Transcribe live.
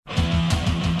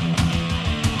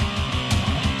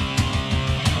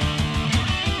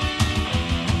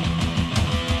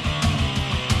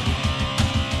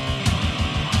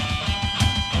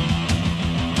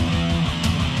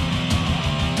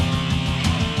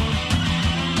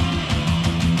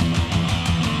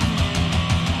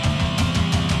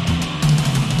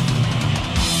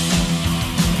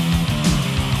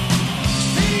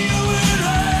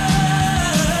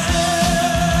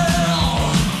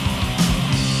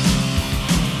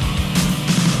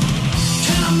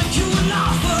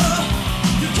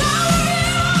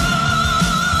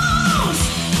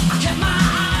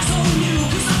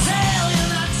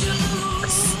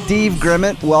Steve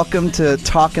Grimmett, welcome to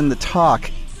Talkin' the Talk.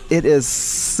 It is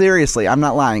seriously, I'm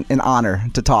not lying, an honor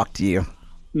to talk to you.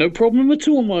 No problem at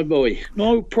all, my boy.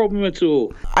 No problem at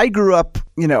all. I grew up,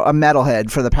 a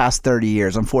metalhead for the past 30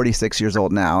 years. I'm 46 years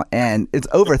old now, and it's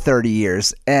over 30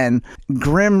 years. And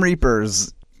Grim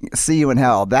Reaper's See You in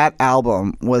Hell, that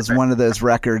album was one of those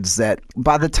records that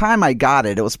by the time I got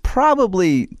it, it was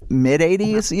probably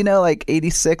mid-80s, like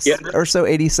 86 or so,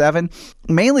 87.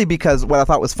 Mainly because what I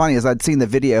thought was funny is I'd seen the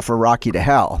video for Rocky to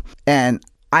Hell, and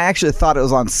I actually thought it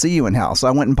was on See You in Hell, so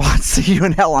I went and bought See You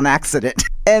in Hell on accident.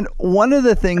 And one of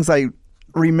the things I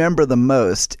remember the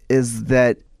most is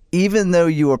that even though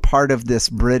you were part of this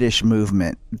British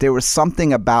movement, there was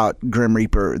something about Grim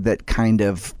Reaper that kind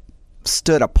of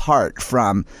stood apart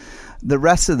from the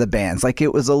rest of the bands. Like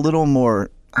it was a little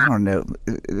more, I don't know,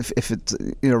 if it's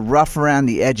rough around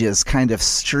the edges, kind of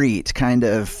street, kind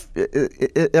of.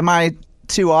 Am I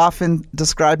too often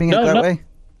describing it that way?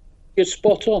 You're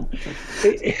spot on.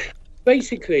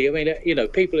 Basically, I mean,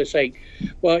 people are saying,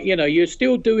 well, you're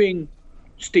still doing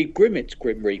Steve Grimmett's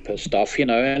Grim Reaper stuff,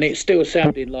 and it's still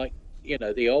sounding like,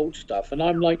 the old stuff. And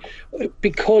I'm like,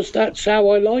 because that's how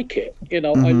I like it.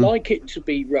 Mm-hmm. I like it to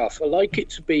be rough. I like it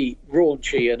to be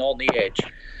raunchy and on the edge.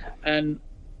 And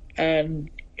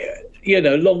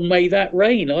long may that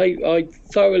reign. I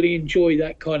thoroughly enjoy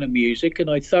that kind of music, and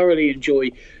I thoroughly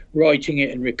enjoy writing it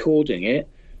and recording it.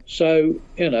 So,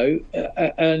 and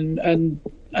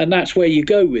that's where you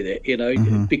go with it,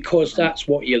 mm-hmm. because that's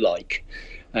what you like.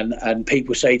 And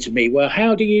people say to me, well,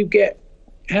 how do you get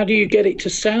it to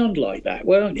sound like that?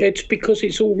 Well, it's because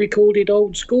it's all recorded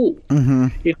old school.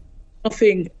 Mm-hmm.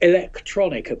 Nothing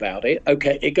electronic about it.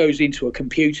 Okay, it goes into a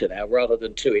computer now rather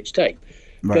than 2-inch tape.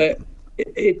 Right. But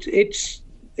it's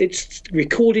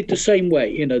recorded the same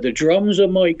way. The drums are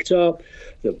mic'd up.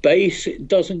 The bass, it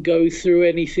doesn't go through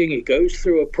anything. It goes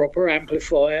through a proper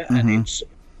amplifier, mm-hmm. and it's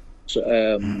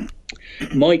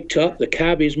mic'd up. The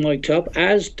cab is mic'd up,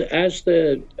 as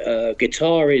the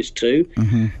guitar is too.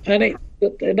 Mm-hmm. And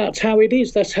that's how it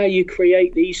is. That's how you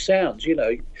create these sounds.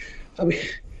 I mean,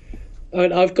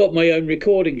 I've got my own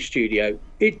recording studio.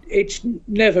 It's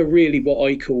never really what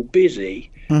I call busy,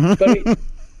 mm-hmm. but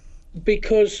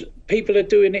because people are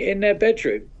doing it in their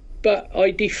bedroom. But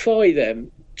I defy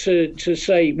them to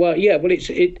say, well,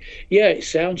 it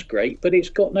sounds great, but it's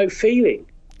got no feeling.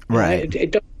 Right.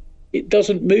 It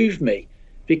doesn't move me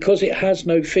because it has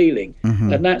no feeling.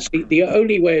 Mm-hmm. And that's the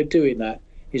only way of doing that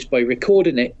is by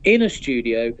recording it in a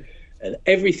studio and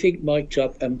everything mic'd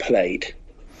up and played.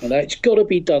 And it's got to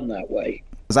be done that way.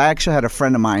 I actually had a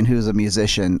friend of mine who's a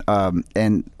musician,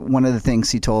 and one of the things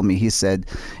he told me, he said,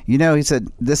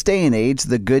 this day and age,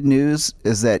 the good news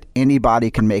is that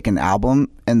anybody can make an album,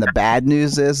 and the bad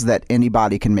news is that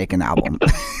anybody can make an album.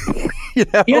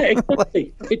 Yeah,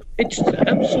 exactly. It's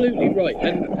absolutely right.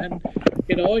 And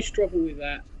I struggle with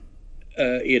that,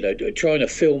 trying to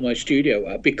fill my studio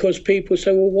up, because people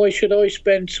say, well, why should I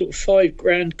spend sort of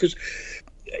 $5,000? Because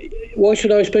why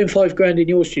should I spend $5,000 in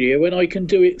your studio when I can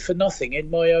do it for nothing in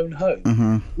my own home?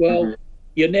 Mm-hmm. Well,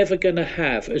 you're never going to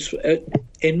have,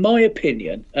 in my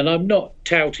opinion, and I'm not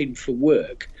touting for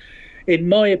work, in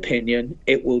my opinion,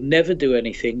 it will never do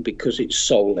anything because it's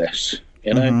soulless.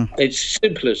 Mm-hmm. It's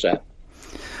simple as that.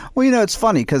 Well, it's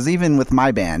funny because even with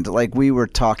my band, like we were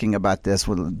talking about this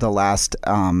with the last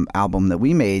album that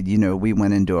we made, we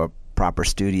went into a proper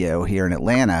studio here in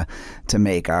Atlanta to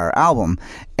make our album.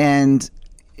 And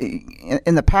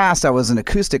in the past, I was an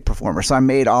acoustic performer, so I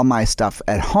made all my stuff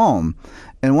at home.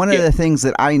 And one of the things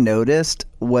that I noticed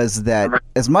was that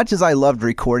as much as I loved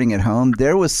recording at home,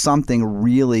 there was something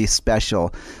really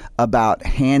special about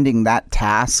handing that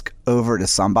task over to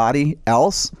somebody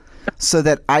else so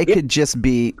that I could just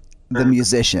be the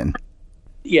musician.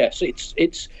 Yes,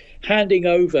 it's handing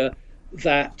over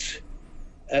that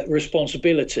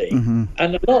responsibility. Mm-hmm.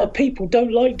 And a lot of people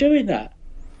don't like doing that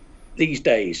these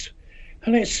days.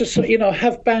 And it's just,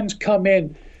 have bands come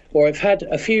in, or I've had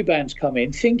a few bands come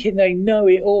in thinking they know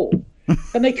it all,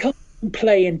 and they can't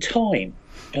play in time,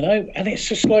 and it's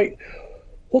just like,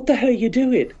 what the hell are you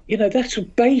doing? That's a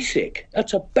basic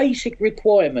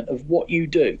requirement of what you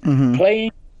do. Mm-hmm.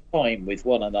 Playing time with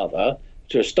one another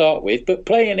to start with, but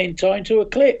playing in time to a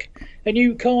click, and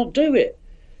you can't do it.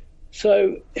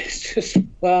 So it's just,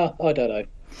 well, I don't know.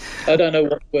 I don't know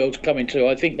what the world's coming to.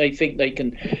 I think they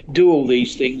can do all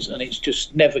these things, and it's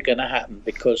just never going to happen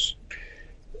because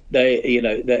they,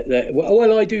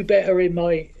 well, I do better in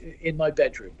my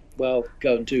bedroom. Well,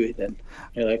 go and do it then,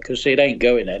 because it ain't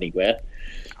going anywhere.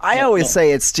 I always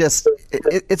say it's just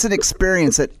it's an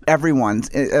experience that everyone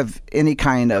of any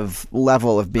kind of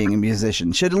level of being a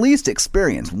musician should at least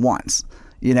experience once.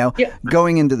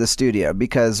 going into the studio,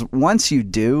 because once you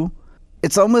do,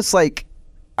 it's almost like,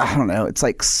 I don't know, it's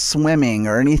like swimming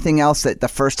or anything else that the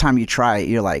first time you try it,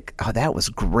 you're like, oh, that was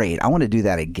great. I want to do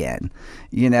that again,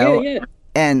 Yeah.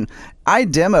 And I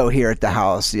demo here at the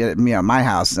house, my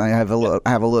house. I have a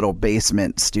little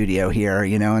basement studio here,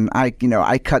 and I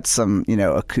cut some,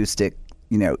 acoustic,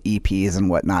 EPs and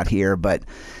whatnot here. But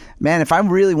man, if I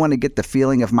really want to get the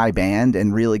feeling of my band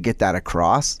and really get that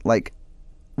across, like,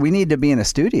 we need to be in a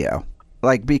studio,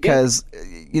 like, because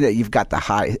you've got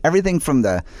everything from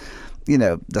the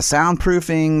the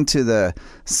soundproofing to the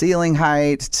ceiling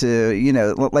height to,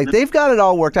 like, they've got it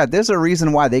all worked out. There's a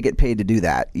reason why they get paid to do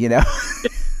that,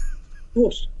 Of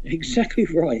course, exactly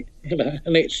right.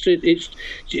 And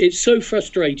it's so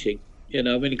frustrating,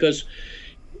 because,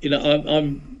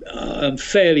 I'm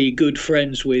fairly good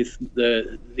friends with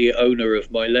the owner of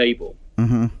my label.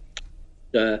 Mm-hmm.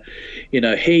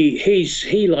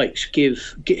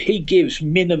 He gives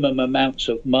minimum amounts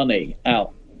of money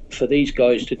out for these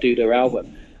guys to do their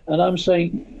album, and I'm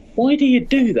saying, why do you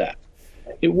do that?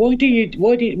 Well,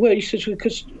 he says,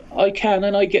 because I can,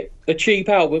 and I get a cheap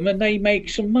album and they make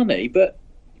some money. But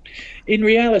in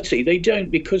reality they don't,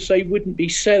 because they wouldn't be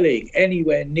selling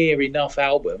anywhere near enough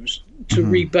albums to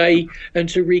repay and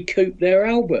to recoup their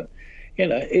album.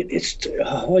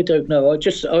 I don't know,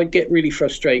 I get really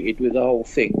frustrated with the whole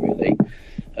thing, really.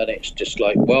 And it's just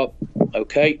like, well,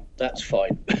 okay, that's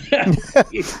fine.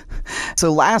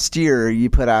 So last year you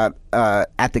put out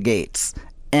At the Gates,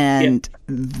 and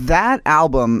that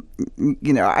album,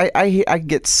 I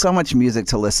get so much music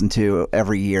to listen to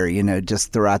every year,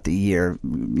 just throughout the year,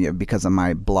 because of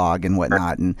my blog and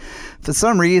whatnot. And for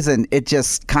some reason, it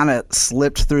just kind of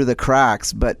slipped through the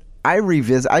cracks. But I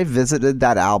visited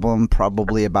that album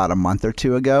probably about a month or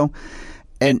two ago.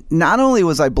 And not only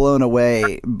was I blown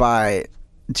away by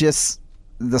just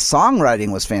the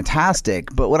songwriting was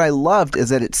fantastic, but what I loved is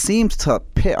that it seemed to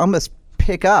almost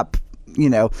pick up,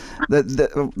 well,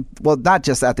 not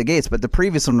just At the Gates, but the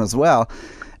previous one as well,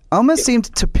 almost seemed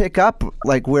to pick up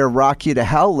like where Rock You to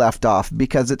Hell left off,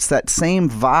 because it's that same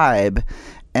vibe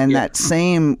and that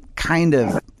same kind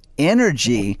of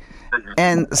energy.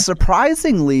 And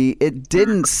surprisingly, it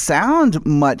didn't sound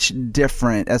much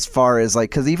different as far as, like,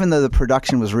 because even though the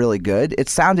production was really good, it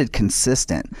sounded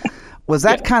consistent. Was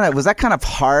that kind of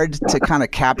hard to kind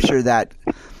of capture that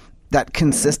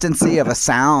consistency of a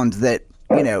sound that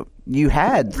you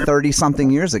had 30 something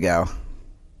years ago?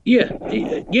 Yes,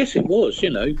 it was.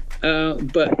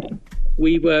 But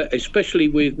we were, especially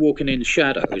with Walking in the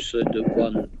Shadows, the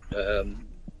one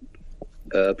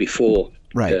before,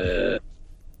 right.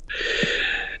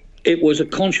 It was a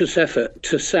conscious effort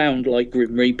to sound like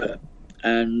Grim Reaper,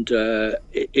 and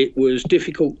it was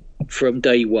difficult from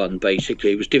day one.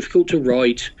 Basically, it was difficult to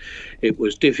write, it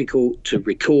was difficult to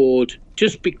record,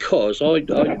 just because I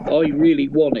really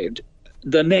wanted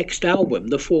the next album,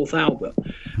 the fourth album,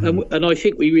 and I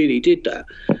think we really did that.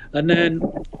 And then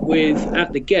with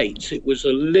At the Gates, it was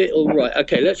a little, right,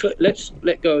 okay, let's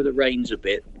let go of the reins a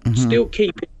bit, still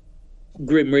keep it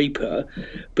Grim Reaper,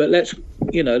 but let's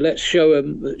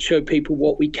show people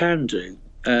what we can do,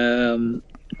 and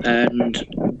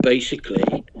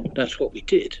basically that's what we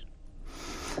did.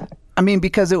 I mean,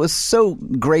 because it was so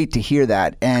great to hear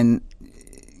that. And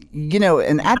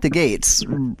and At the Gates,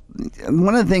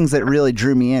 one of the things that really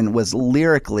drew me in was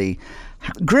lyrically.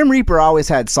 Grim Reaper always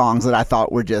had songs that I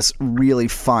thought were just really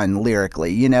fun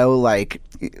lyrically, like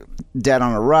Dead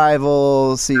on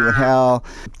Arrival, See You in Hell.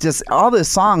 Just all those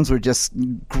songs were just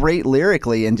great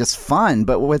lyrically and just fun.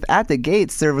 But with At the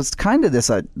Gates, there was kind of this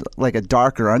like a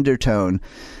darker undertone,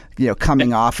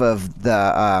 coming off of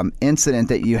the incident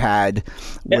that you had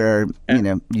where,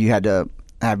 you had to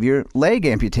have your leg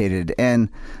amputated. And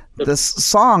the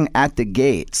song At the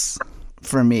Gates,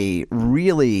 for me,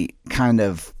 really kind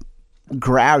of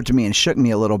grabbed me and shook me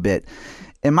a little bit.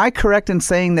 Am I correct in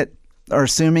saying that, or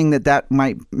assuming that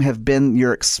might have been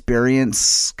your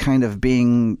experience kind of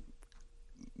being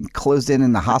closed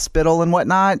in the hospital and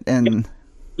whatnot? And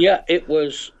yeah, it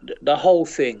was the whole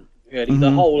thing. Really,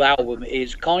 the whole album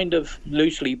is kind of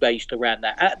loosely based around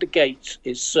that. At the Gates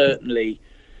is certainly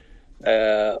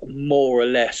more or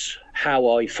less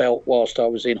how I felt whilst I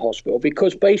was in hospital,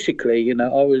 because basically,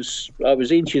 I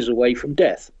was inches away from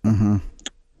death.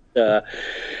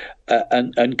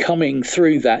 And coming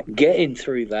through that, getting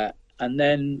through that, and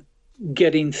then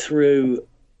getting through,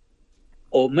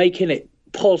 or making it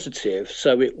positive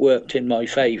so it worked in my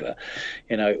favor.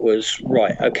 It was,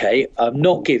 right, okay, I'm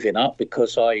not giving up,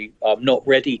 because I'm not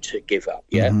ready to give up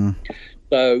yet.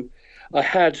 So I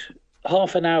had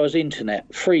half an hour's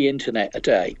free internet a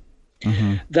day.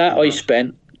 That I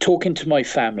spent talking to my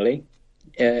family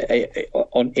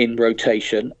in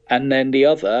rotation, and then the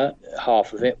other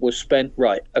half of it was spent,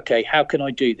 right, okay, how can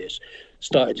I do this?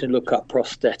 Started to look up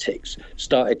prosthetics,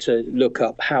 started to look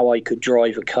up how I could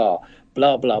drive a car,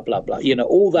 blah, blah, blah, blah,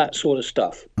 all that sort of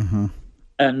stuff. Mm-hmm.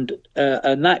 And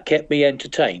that kept me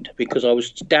entertained, because I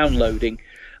was downloading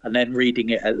and then reading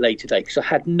it at a later date, because I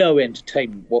had no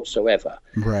entertainment whatsoever.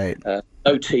 Right.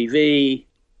 No TV,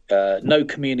 no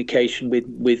communication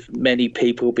with many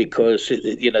people, because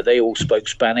they all spoke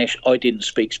Spanish. I didn't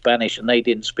speak Spanish, and they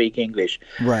didn't speak English.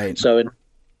 Right. So,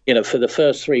 for the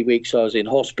first 3 weeks I was in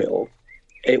hospital,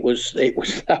 that was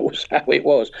how it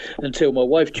was, until my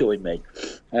wife joined me,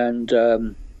 and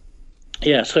so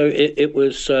it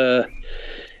was,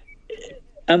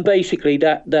 and basically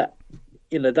that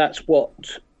that's what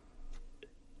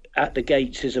At the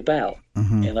Gates is about.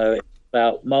 Mm-hmm.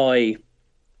 About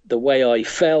the way I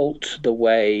felt, the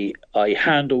way I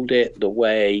handled it, the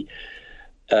way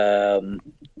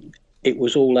it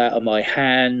was all out of my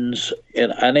hands,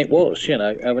 and it was,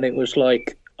 it was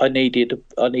like I needed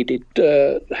how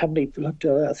many blood?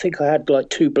 I think I had like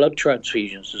 2 blood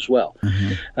transfusions as well,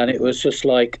 mm-hmm. and it was just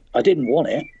like I didn't want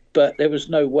it, but there was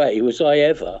no way was I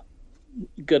ever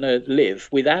gonna live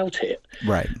without it.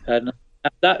 Right. And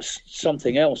that's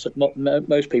something else that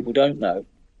most people don't know.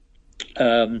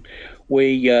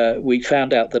 We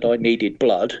found out that I needed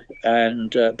blood, and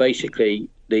basically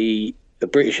the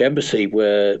British Embassy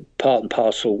were part and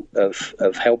parcel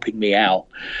of helping me out.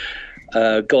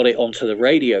 Got it onto the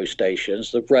radio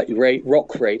stations, the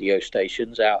rock radio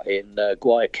stations out in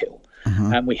Guayaquil,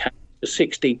 mm-hmm. and we had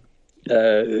 60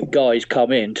 guys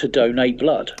come in to donate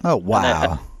blood. Oh,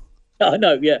 wow. I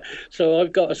know, yeah. So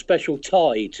I've got a special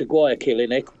tie to Guayaquil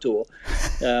in Ecuador.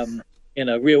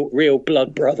 Real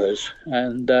blood brothers.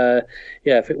 And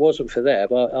if it wasn't for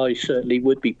them, I certainly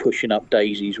would be pushing up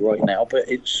daisies right now. But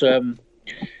it's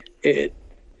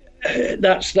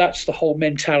that's the whole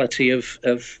mentality of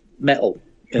metal.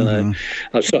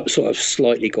 Mm-hmm. I've sort of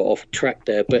slightly got off track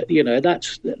there, but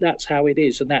that's how it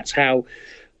is, and that's how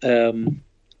At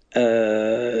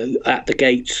the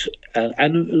Gates and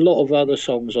a lot of other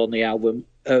songs on the album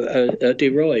are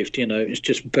derived. It's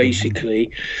just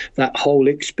basically that whole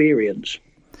experience.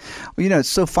 Well, it's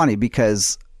so funny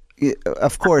because,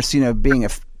 of course, being a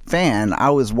fan, I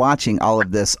was watching all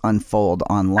of this unfold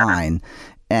online,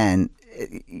 and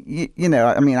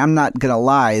I'm not gonna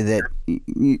lie that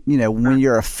when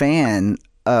you're a fan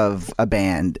of a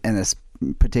band and a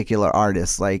particular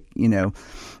artist, you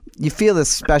feel this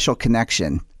special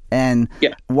connection. And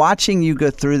watching you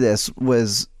go through this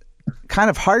was kind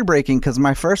of heartbreaking, because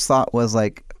my first thought was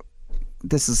like,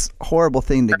 this is a horrible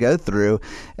thing to go through.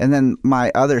 And then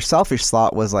my other selfish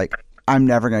thought was like, I'm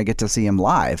never going to get to see him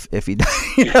live if he does.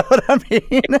 You know what I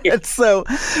mean? It's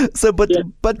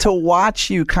but to watch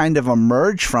you kind of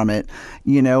emerge from it,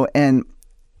 and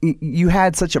you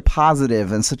had such a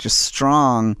positive and such a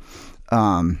strong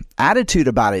attitude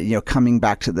about it, coming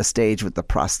back to the stage with the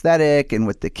prosthetic and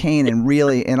with the cane, and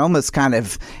really, and almost kind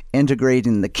of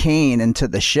integrating the cane into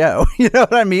the show, you know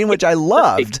what I mean? Which I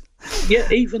loved.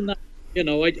 Yeah, even that, they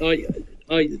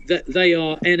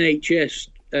are NHS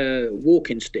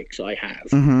walking sticks I have.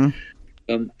 Mm-hmm.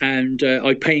 And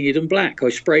I painted them black. I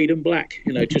sprayed them black,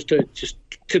 just to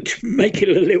make it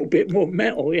a little bit more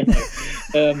metal,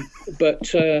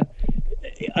 but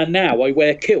and now I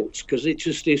wear kilts, because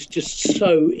it's just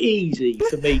so easy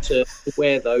for me to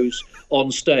wear those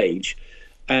on stage.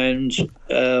 And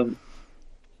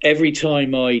every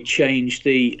time I change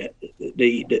the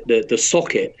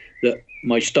socket that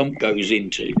my stump goes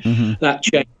into, mm-hmm. that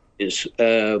changes.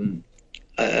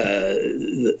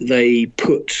 They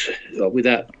put,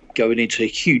 without going into a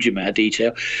huge amount of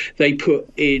detail, they put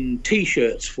in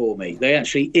T-shirts for me. They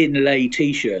actually inlay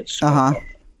T-shirts uh-huh.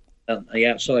 on the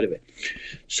outside of it.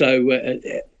 So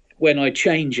when I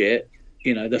change it,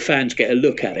 the fans get a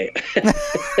look at it.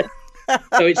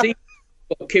 So it's easy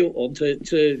to put a kilt on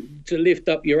to lift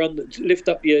up your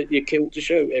kilt to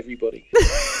show everybody.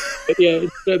 But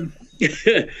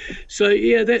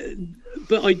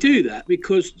but I do that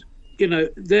because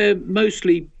they're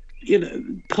mostly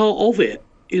part of it,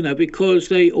 because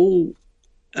they all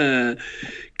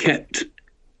kept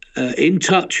in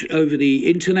touch over the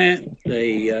internet.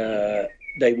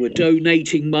 They were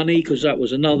donating money, because that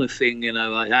was another thing.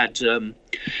 I had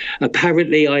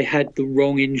apparently I had the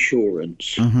wrong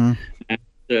insurance. Mm-hmm. And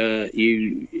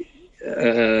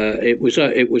it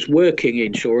was working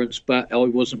insurance, but I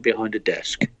wasn't behind a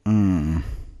desk. Mm.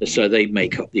 So they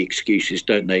make up the excuses,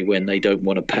 don't they, when they don't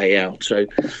want to pay out. So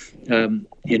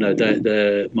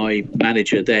my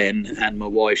manager then and my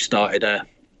wife started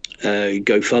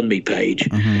GoFundMe page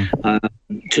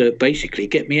to basically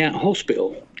get me out of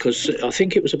hospital, because I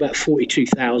think it was about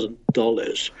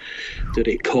 $42,000 that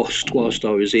it cost whilst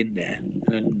I was in there,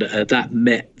 and that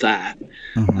met that.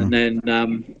 And then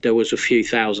there was a few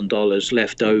 $1,000s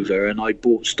left over, and I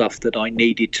bought stuff that I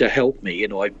needed to help me.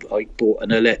 I bought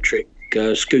an electric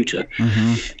scooter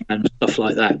and stuff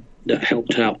like that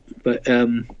helped out. But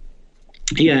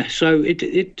yeah, so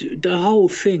the whole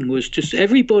thing was just,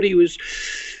 everybody was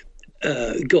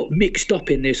got mixed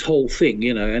up in this whole thing,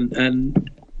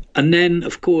 and then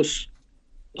of course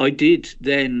I did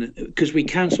then, because we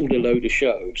cancelled a load of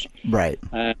shows, right?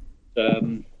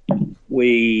 And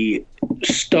we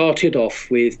started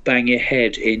off with Bang Your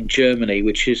Head in Germany,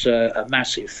 which is a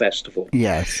massive festival.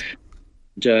 Yes.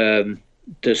 And,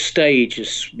 the stage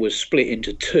was split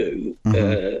into two,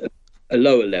 a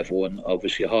lower level and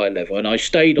obviously a higher level, and I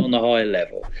stayed on the higher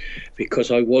level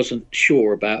because I wasn't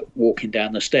sure about walking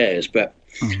down the stairs, but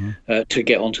to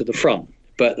get onto the front.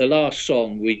 But the last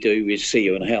song we do is See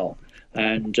You in Hell,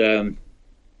 and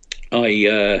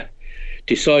I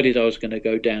decided I was going to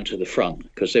go down to the front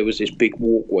because there was this big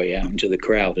walkway out into the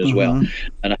crowd as well,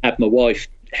 and I had my wife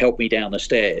help me down the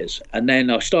stairs, and then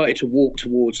I started to walk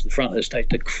towards the front of the stage.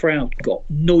 The crowd got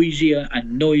noisier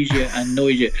and noisier and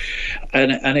noisier,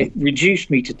 and it reduced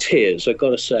me to tears, I've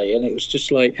got to say. And it was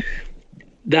just like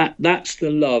that's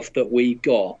the love that we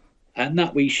got and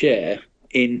that we share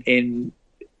in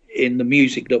the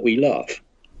music that we love,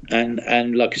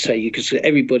 and like I say, because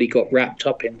everybody got wrapped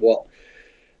up in what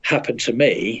happened to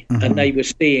me, and they were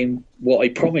seeing what I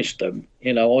promised them,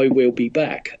 I will be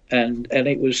back, and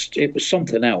it was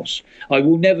something else. I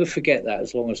will never forget that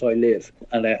as long as I live,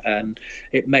 and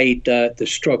it made the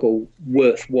struggle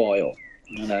worthwhile,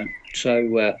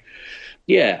 so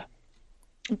yeah,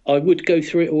 I would go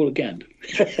through it all again.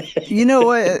 You know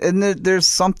what, and there's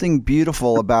something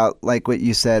beautiful about, like what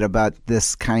you said about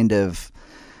this kind of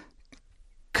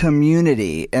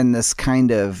community and this kind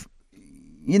of,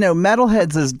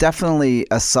 metalheads is definitely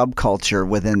a subculture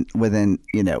within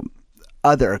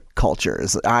other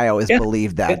cultures. I always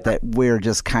believe that we're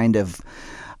just kind of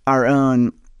our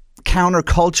own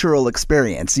countercultural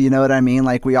experience. You know what I mean?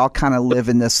 Like, we all kind of live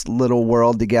in this little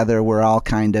world together. We're all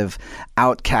kind of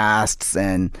outcasts,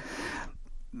 and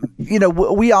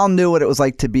we all knew what it was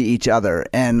like to be each other,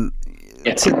 and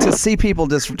to see people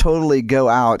just totally go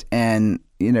out and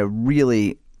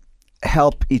really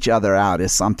help each other out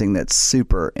is something that's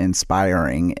super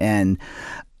inspiring. And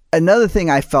another thing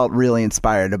I felt really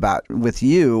inspired about with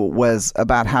you was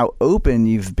about how open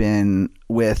you've been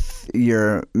with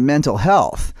your mental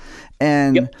health.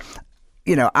 And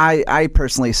I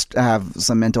personally have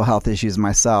some mental health issues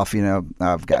myself.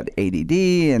 I've got ADD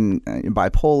and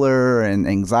bipolar and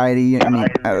anxiety. I mean,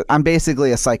 I'm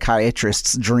basically a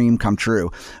psychiatrist's dream come true.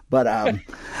 But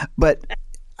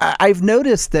I've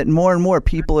noticed that more and more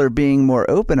people are being more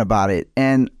open about it.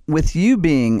 And with you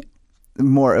being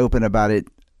more open about it,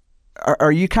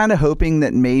 are you kind of hoping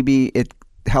that maybe it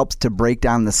helps to break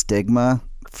down the stigma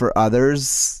for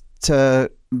others to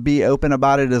be open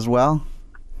about it as well?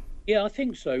 Yeah, I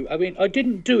think so. I mean, I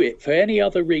didn't do it for any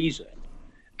other reason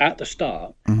at the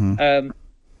start. The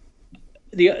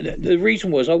reason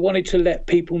was I wanted to let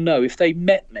people know, if they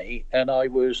met me and I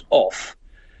was off,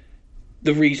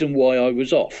 the reason why I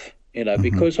was off,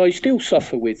 because I still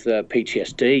suffer with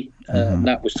PTSD, and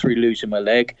that was through losing my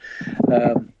leg.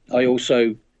 I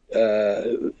also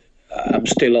I'm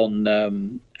still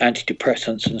on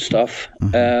antidepressants and stuff.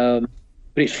 But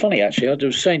it's funny, actually. I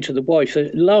was saying to the wife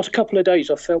that the last couple of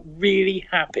days I felt really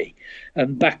happy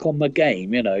and back on my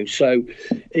game, So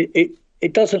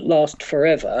it doesn't last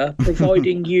forever,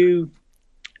 providing you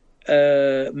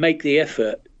make the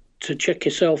effort to check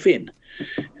yourself in.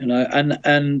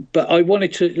 But I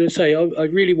wanted to say I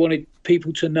really wanted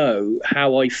people to know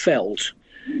how I felt,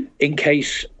 in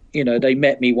case they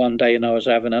met me one day and I was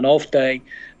having an off day,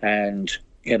 and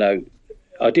I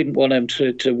didn't want them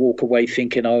to walk away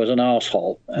thinking I was an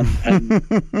arsehole, and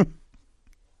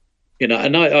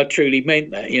and I truly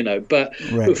meant that, but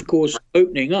right. Of course,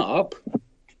 opening up,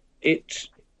 it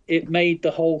made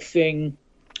the whole thing.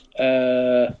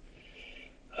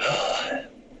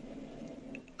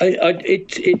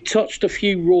 It touched a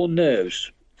few raw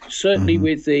nerves, certainly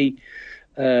with the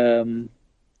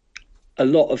a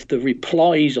lot of the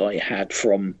replies I had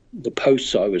from the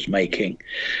posts I was making,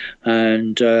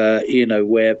 and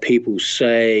where people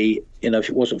say, if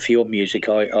it wasn't for your music,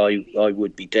 I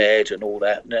would be dead and all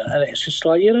that, and it's just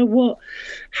like, what?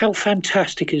 How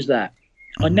fantastic is that?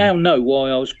 I now know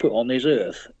why I was put on this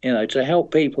earth, to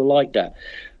help people like that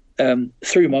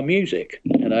through my music,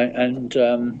 and.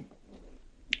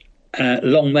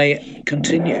 long may it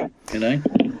continue, you know.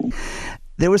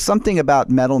 There was something about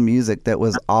metal music that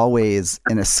was always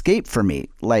an escape for me.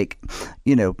 Like,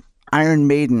 you know, Iron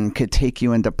Maiden could take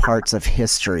you into parts of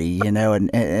history, you know,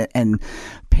 and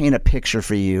paint a picture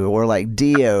for you, or like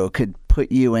Dio could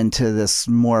put you into this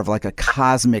more of like a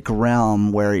cosmic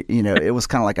realm where, you know, it was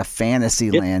kind of like a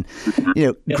fantasy land. You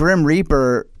know, Grim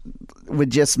Reaper would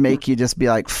just make you just be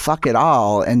like, fuck it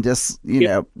all, and just, you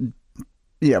know,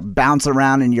 bounce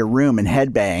around in your room and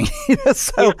headbang.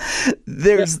 So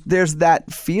there's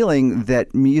that feeling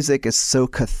that music is so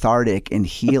cathartic and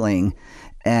healing.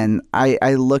 And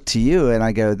I look to you and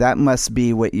I go, that must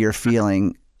be what you're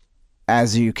feeling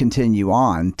as you continue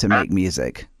on to make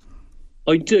music.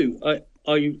 I do.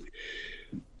 I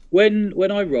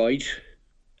when I write,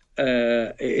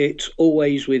 it's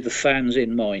always with the fans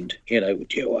in mind. You know,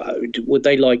 would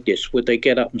they like this? Would they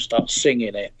get up and start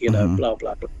singing it? You know, blah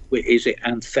blah blah. Is it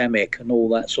anthemic and all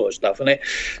that sort of stuff? And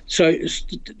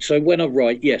so when I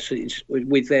write, yes, it's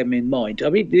with them in mind. I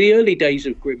mean, the early days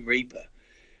of Grim Reaper,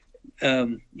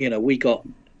 you know, we got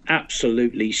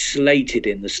absolutely slated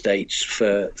in the States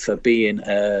for being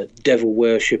devil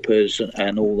worshippers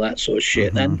and all that sort of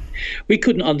shit, and we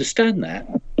couldn't understand that,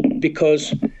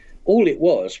 because all it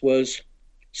was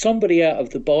somebody out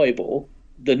of the Bible,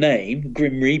 the name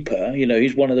Grim Reaper, you know,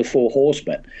 he's one of the four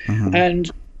horsemen, and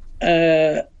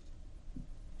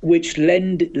which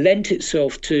lent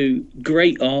itself to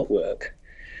great artwork,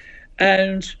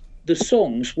 and the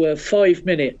songs were 5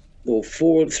 minute or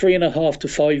 3.5 to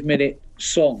 5 minute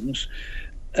songs,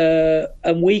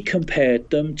 and we compared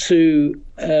them to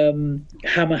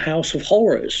Hammer House of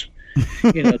Horrors,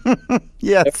 you know.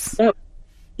 Yes,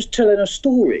 just telling a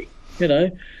story, you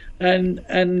know,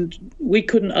 and we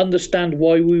couldn't understand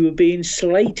why we were being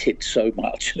slated so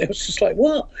much. And it was just like,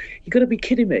 what? You got to be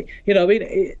kidding me, you know. I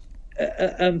mean,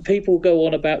 and people go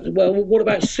on about, well, what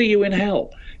about See You in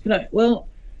Hell? You know, well,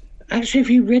 actually, if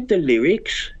you read the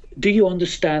lyrics, do you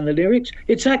understand the lyrics?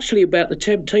 It's actually about the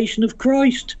temptation of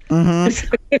Christ.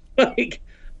 Like,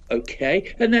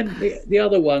 okay. And then the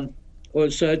other one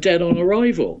was Dead on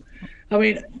Arrival. I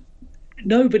mean,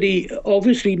 nobody,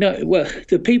 obviously,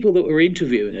 the people that were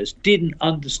interviewing us didn't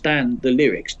understand the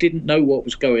lyrics, didn't know what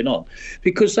was going on,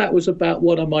 because that was about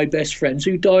one of my best friends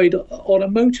who died on a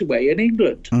motorway in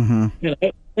England. You know,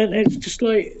 and it's just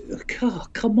like, oh,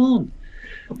 come on.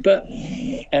 But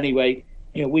anyway,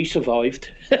 you know, we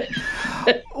survived.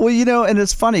 Well, you know, and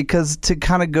it's funny because to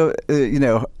kind of go, you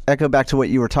know, echo back to what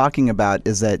you were talking about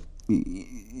is that, you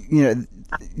know,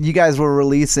 you guys were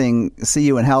releasing See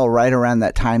You in Hell right around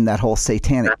that time that whole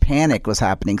satanic panic was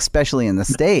happening, especially in the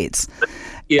States.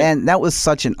 Yeah. And that was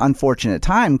such an unfortunate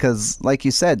time because, like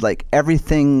you said, like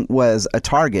everything was a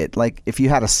target. Like if you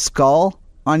had a skull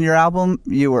on your album,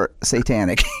 you were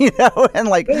satanic, you know, and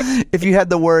like if you had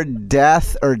the word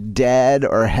death or dead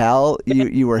or hell,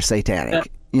 you were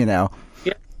satanic, you know.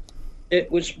 Yeah,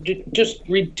 it was just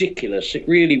ridiculous. It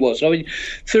really was. I mean,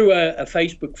 through a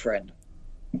Facebook friend,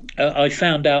 I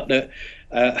found out that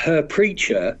her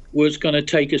preacher was going to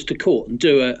take us to court and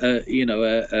do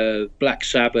a Black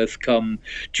Sabbath come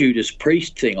Judas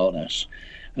Priest thing on us.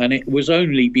 And it was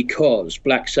only because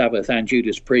Black Sabbath and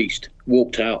Judas Priest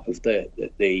walked out of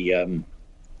the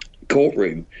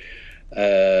courtroom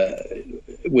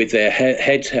with their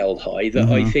heads held high that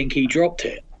I think he dropped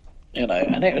it. You know,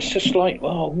 and it was just like,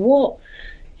 oh, what?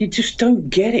 You just don't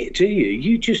get it, do you?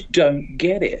 You just don't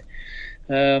get it.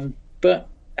 But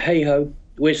hey ho,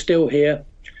 we're still here.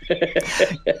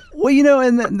 Well, you know,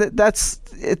 and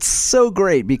it's so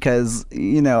great because,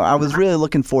 you know, I was really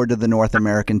looking forward to the North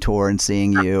American tour and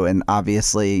seeing you, and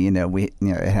obviously, you know, it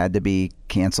had to be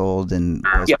canceled and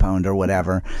postponed or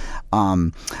whatever.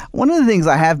 One of the things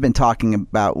I have been talking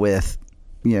about with,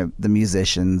 you know, the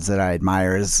musicians that I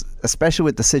admire is, especially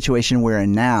with the situation we're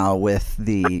in now with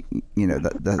the, you know,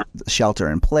 the shelter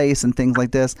in place and things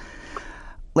like this.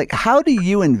 Like, how do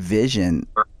you envision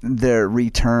the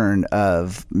return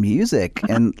of music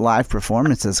and live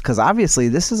performances? Because obviously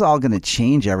this is all going to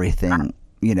change everything,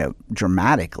 you know,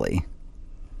 dramatically.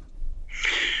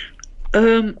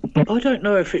 I don't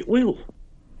know if it will.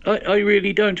 I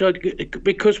really don't.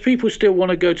 Because people still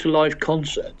want to go to live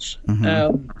concerts.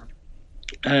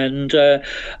 And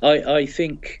I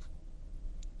think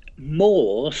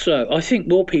more so. I think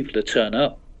more people to turn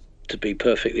up, to be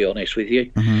perfectly honest with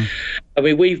you. I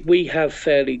mean, we have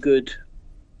fairly good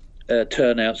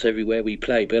turnouts everywhere we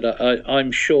play, but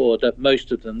I'm sure that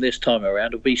most of them this time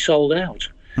around will be sold out.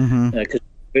 Because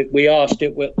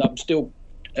I'm still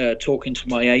talking to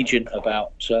my agent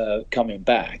about coming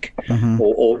back,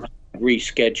 or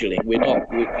rescheduling.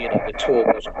 The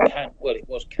tour wasn't it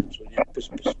was cancelled, it was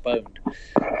postponed,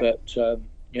 but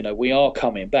we are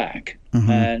coming back,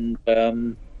 and I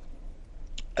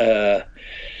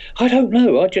don't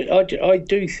know. I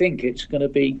do think it's going to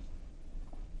be.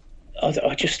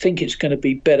 I just think it's going to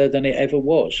be better than it ever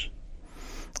was.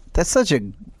 That's such a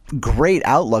great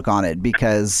outlook on it,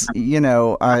 because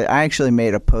I actually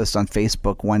made a post on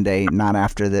Facebook one day,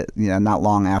 not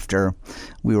long after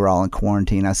we were all in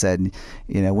quarantine. I said,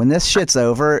 when this shit's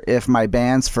over, if my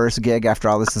band's first gig after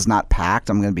all this is not packed,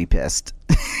 I'm going to be pissed.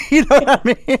 You know what I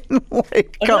mean?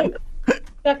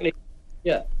 Exactly.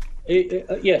 Yeah.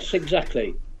 Yes,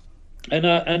 exactly. And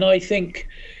I think,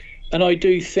 and I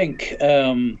do think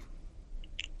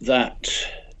that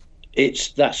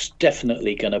that's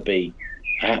definitely going to be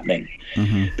happening,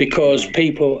 because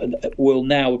people will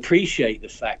now appreciate the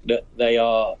fact that they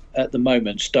are at the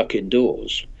moment stuck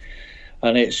indoors,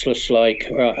 and it's just like,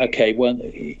 okay,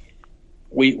 when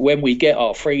we get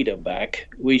our freedom back,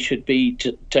 we should be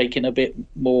taking a bit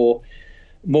more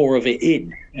of it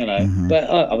in,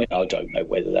 But I don't know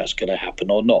whether that's going to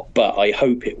happen or not, but I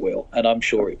hope it will, and I'm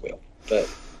sure it will. But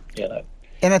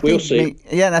and I we'll think,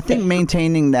 see. I think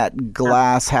maintaining that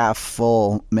glass half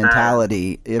full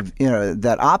mentality,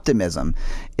 that optimism,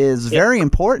 is very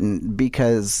important,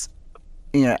 because,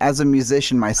 as a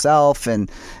musician myself,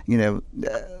 and you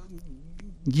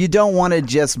don't want to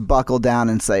just buckle down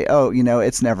and say, oh,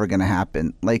 it's never going to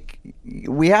happen. Like,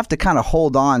 we have to kind of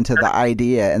hold on to the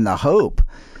idea and the hope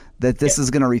that this is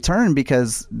going to return,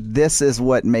 because this is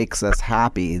what makes us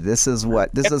happy. This is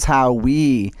how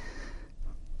we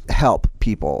help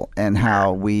people, and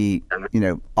how we,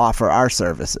 offer our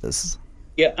services.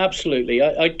 Yeah, absolutely.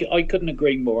 I couldn't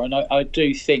agree more. And I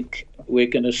do think we're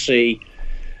going to see,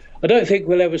 I don't think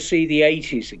we'll ever see the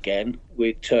 80s again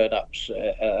with turn-ups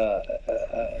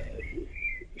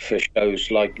for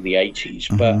shows like the 80s,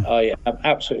 but I am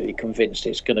absolutely convinced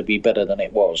it's going to be better than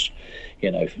it was,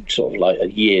 sort of like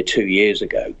a year, 2 years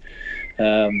ago.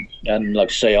 And like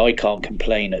I say, I can't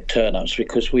complain at turn-ups,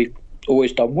 because we've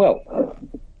always done well.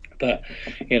 But,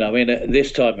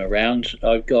 this time around,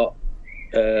 I've got,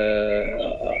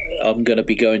 I'm going to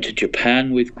be going to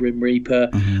Japan with Grim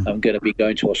Reaper. I'm going to be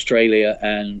going to Australia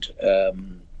and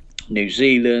New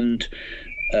Zealand.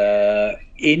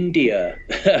 India,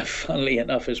 funnily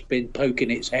enough, has been poking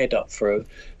its head up for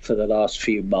the last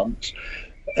few months.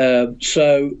 And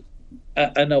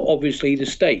obviously the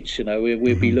States,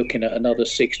 we'll be looking at another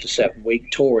 6 to 7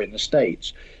 week tour in the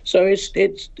States. So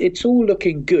it's all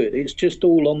looking good. It's just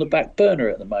all on the back burner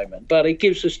at the moment, but it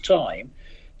gives us time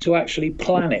to actually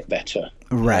plan it better.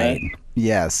 Right.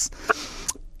 Yes.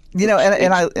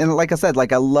 And like I said,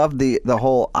 I love the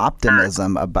whole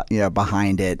optimism about,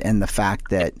 behind it, and the fact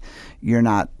that you're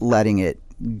not letting it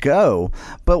go.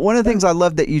 But one of the things I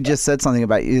love that you just said something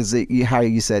about is how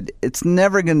you said it's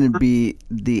never going to be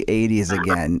the 80s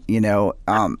again,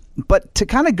 but to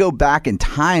kind of go back in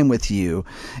time with you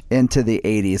into the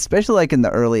 80s, especially like in the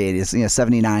early 80s,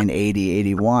 79, 80,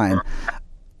 81.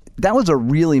 That was a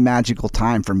really magical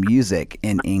time for music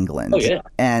in England. Oh, yeah.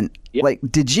 And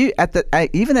did you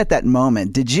even at that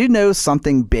moment, did you know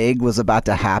something big was about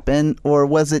to happen, or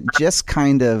was it just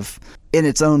kind of in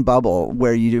its own bubble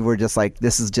where you were just like,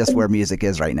 this is just where music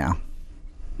is right now?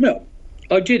 No,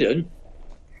 I didn't.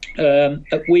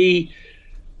 The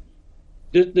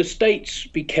States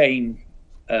became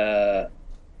a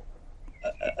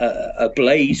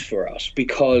blaze for us,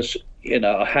 because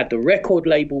I had the record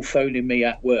label phoning me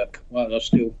at work while I was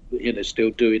still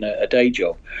doing a day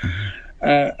job,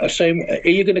 saying, "Are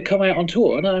you going to come out on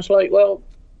tour?" And I was like, "Well,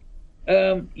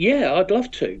 yeah, I'd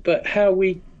love to, but how are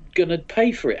we going to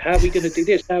pay for it? How are we going to do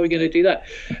this? How are we going to do that?"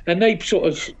 And they sort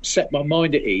of set my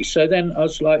mind at ease. So then I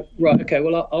was like, right, okay,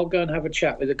 well, I'll go and have a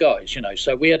chat with the guys,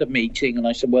 So we had a meeting, and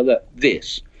I said, well, look,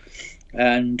 this,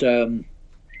 and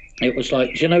it was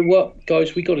like, you know what,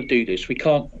 guys, we got to do this. We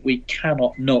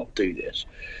cannot not do this.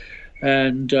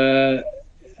 And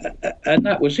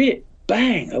that was it.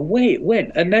 Bang, away it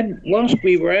went. And then whilst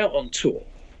we were out on tour,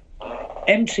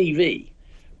 MTV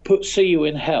put "See You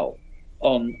in Hell"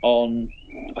 on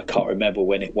I can't remember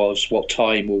when it was, what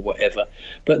time or whatever,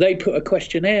 but they put a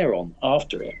questionnaire on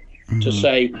after it to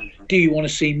say, do you want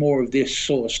to see more of this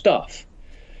sort of stuff?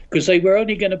 Because they were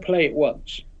only going to play it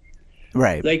once.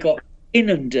 Right. They got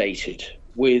inundated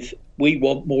with, we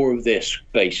want more of this,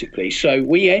 basically. So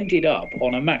we ended up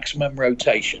on a maximum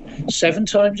rotation 7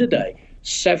 times a day,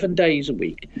 7 days a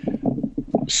week,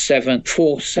 7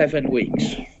 weeks.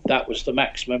 That was the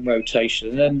maximum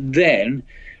rotation. And then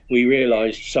we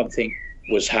realized something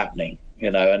was happening,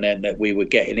 and then that we were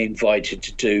getting invited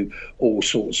to do all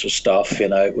sorts of stuff.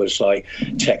 It was like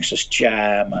Texas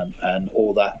Jam and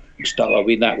all that stuff. I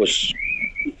mean, that was,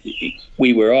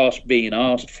 we were being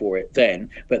asked for it then,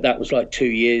 but that was like 2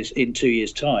 years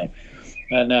time.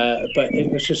 And but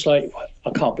it was just like,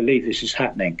 I can't believe this is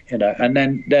happening, And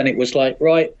then it was like,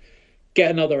 right,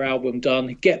 get another album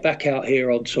done, get back out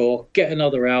here on tour, get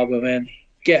another album in,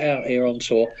 get out here on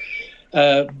tour.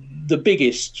 The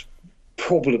biggest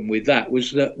problem with that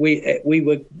was that we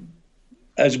were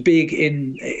as big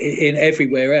in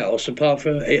everywhere else apart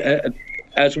from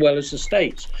as well as the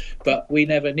States, but we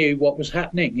never knew what was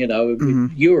happening.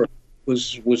 Europe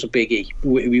was a biggie.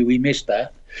 We missed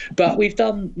that, but we've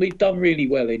done really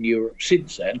well in Europe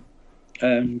since then,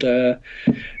 and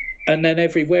then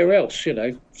everywhere else.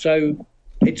 So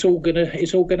it's all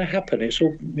gonna happen. It's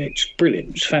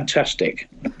brilliant. It's fantastic.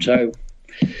 So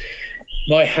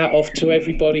my hat off to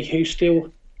everybody who's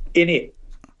still in it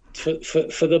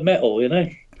for the metal,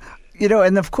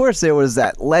 and of course there was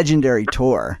that legendary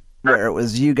tour where it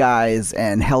was you guys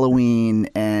and Helloween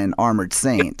and Armored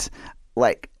Saint.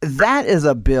 Like, that is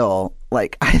a bill,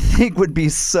 like, I think would be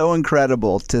so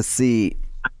incredible to see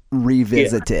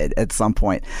revisited at some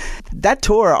point. That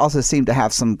tour also seemed to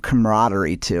have some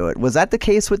camaraderie to it. Was that the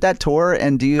case with that tour?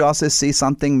 And do you also see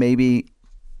something maybe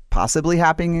possibly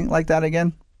happening like that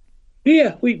again?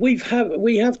 Yeah, we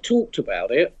have talked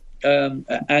about it,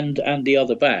 and the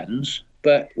other bands,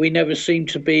 but we never seem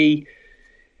to be.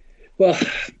 Well,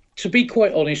 to be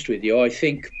quite honest with you, I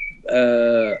think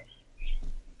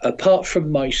apart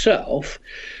from myself,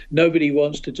 nobody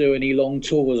wants to do any long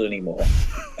tours anymore.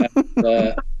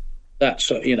 And,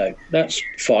 that's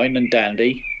fine and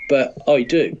dandy, but I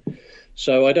do.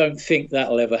 So I don't think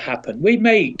that'll ever happen. We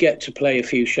may get to play a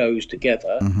few shows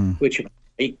together, which would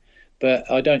be great. But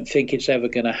I don't think it's ever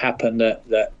going to happen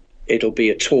that it'll be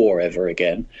a tour ever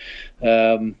again,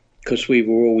 because we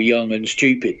were all young and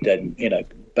stupid then,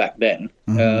 back then.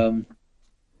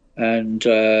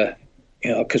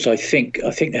 Because I think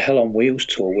the Hell on Wheels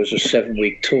tour was a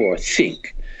 7-week tour, I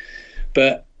think.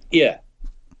 But yeah,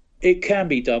 it can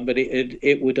be done, but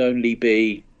it would only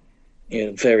be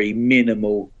very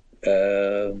minimal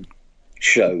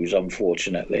shows,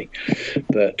 unfortunately.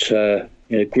 But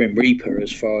Grim Reaper,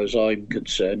 as far as I'm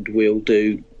concerned,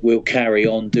 we'll carry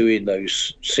on doing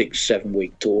those 6-7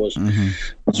 week tours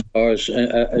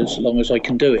as long as I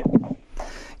can do it.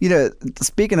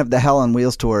 Speaking of the Hell on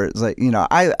Wheels tour, it's like,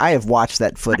 I have watched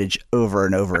that footage over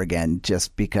and over again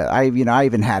just because I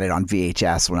even had it on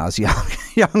VHS when I was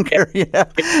younger,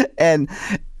 and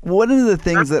one of the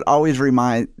things that always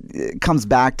comes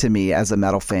back to me as a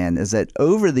metal fan is that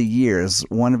over the years,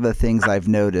 one of the things I've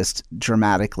noticed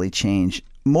dramatically change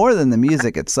more than the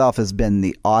music itself has been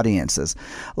the audiences.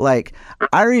 Like,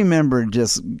 I remember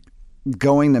just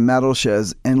going to metal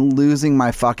shows and losing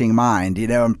my fucking mind,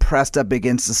 and pressed up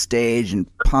against the stage and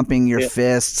pumping your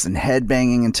fists and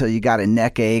headbanging until you got a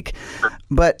neck ache.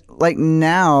 But like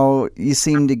now you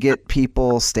seem to get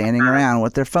people standing around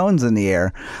with their phones in the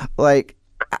air. Like,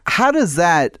 how does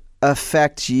that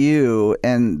affect you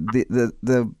and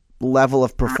the level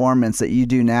of performance that you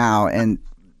do now? And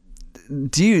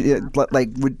do you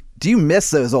miss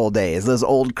those old days, those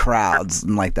old crowds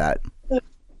and like that?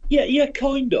 Yeah,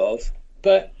 kind of.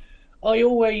 But I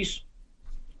always,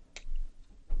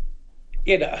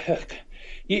 you are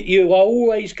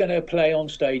always going to play on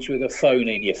stage with a phone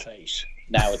in your face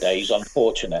nowadays,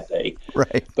 unfortunately.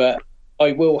 Right. But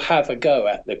I will have a go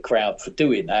at the crowd for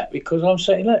doing that, because I'm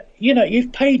saying, look,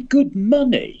 you've paid good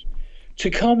money to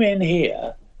come in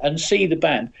here and see the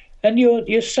band, and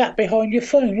you're sat behind your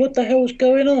phone. What the hell's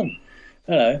going on?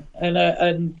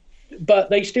 But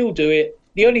they still do it.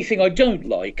 The only thing I don't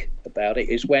like about it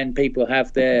is when people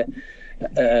have their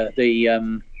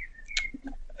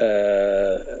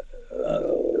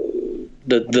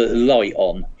the light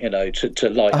on, to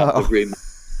light up the room.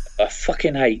 I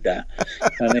fucking hate that.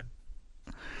 And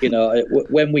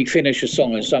when we finish a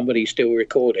song and somebody's still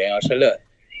recording, I say, look,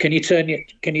 can you turn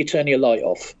your light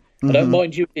off? I don't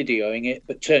mind you videoing it,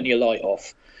 but turn your light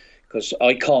off, because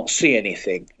I can't see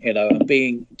anything. And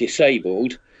being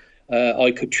disabled,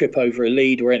 I could trip over a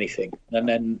lead or anything, and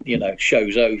then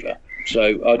show's over.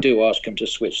 So I do ask them to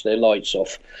switch their lights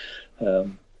off,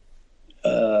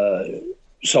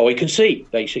 so I can see,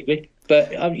 basically.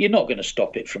 But you're not going to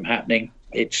stop it from happening.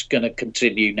 It's going to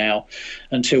continue now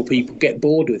until people get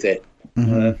bored with it.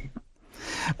 But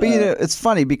it's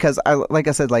funny because I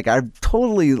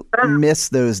totally miss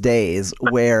those days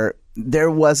where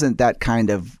there wasn't that kind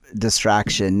of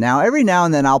distraction. Now, every now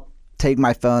and then I'll take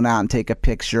my phone out and take a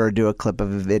picture or do a clip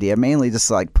of a video, mainly just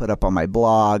to, like, put up on my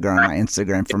blog or on my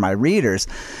Instagram for my readers.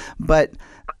 But,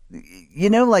 you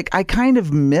know, like, I kind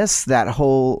of miss that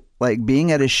whole, like,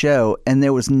 being at a show and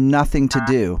there was nothing to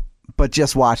do but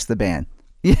just watch the band.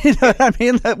 You know what I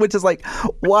mean? Which is like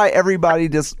why everybody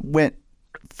just went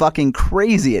fucking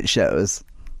crazy at shows.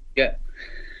 Yeah.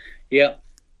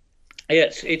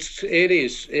 Yes, it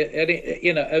is.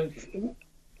 You know,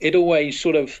 it always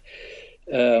sort of.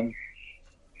 I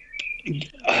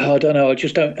don't know. I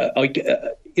just don't.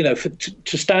 You know,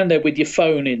 to stand there with your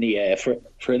phone in the air for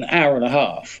an hour and a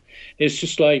half, it's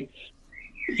just like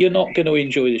you're not going to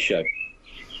enjoy the show.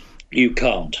 You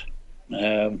can't.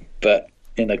 But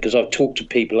you know, because I've talked to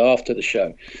people after the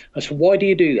show. I said, "Why do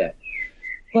you do that?"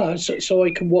 Well, so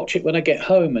I can watch it when I get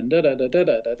home and da da da da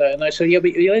da da. And I said, "Yeah,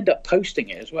 but you'll end up posting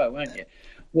it as well, won't you?"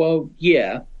 Well,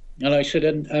 yeah. And I said,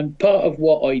 and part of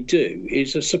what I do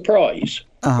is a surprise,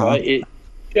 right? It's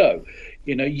a show.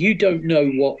 You know, you don't know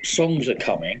what songs are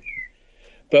coming,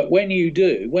 but when you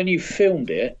do, when you filmed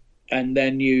it and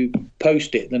then you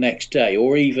post it the next day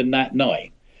or even that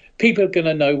night, people are going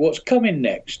to know what's coming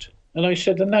next. And I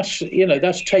said, and that's, you know,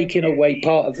 that's taking away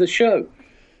part of the show.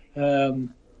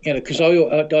 You know, because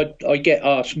I get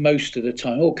asked most of the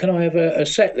time, "Oh, can I have a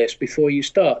set list before you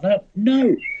start?"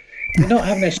 No, you're not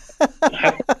having a.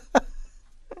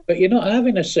 But you're not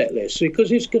having a set list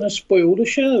because it's going to spoil the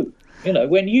show. You know,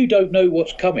 when you don't know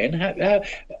what's coming, how,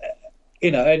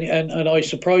 you know, and I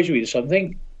surprise you with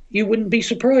something, you wouldn't be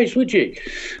surprised, would you?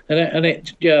 And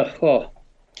it, yeah, oh,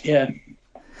 yeah.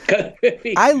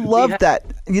 I love that.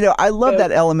 You know, I love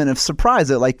that element of surprise,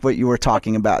 like what you were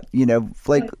talking about. You know,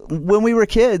 like when we were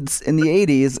kids in the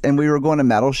 80s and we were going to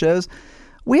metal shows,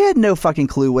 we had no fucking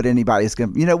clue what anybody's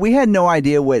going to, you know, we had no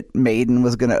idea what Maiden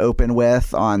was going to open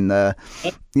with on the,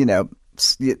 you know,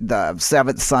 the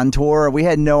Seventh Son tour. We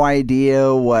had no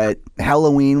idea what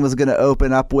Halloween was going to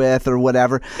open up with or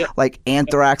whatever. Yeah. Like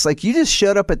Anthrax, like you just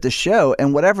showed up at the show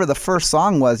and whatever the first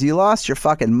song was, you lost your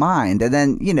fucking mind. And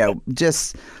then, you know,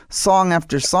 just song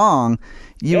after song,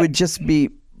 you would just be,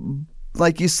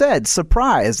 like you said,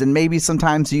 surprised. And maybe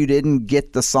sometimes you didn't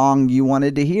get the song you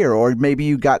wanted to hear, or maybe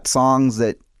you got songs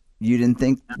that you didn't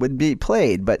think would be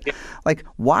played. But like,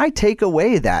 why take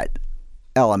away that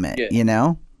element, you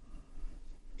know?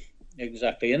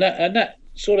 Exactly, and that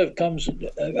sort of comes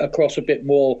across a bit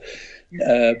more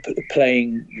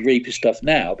playing Reaper stuff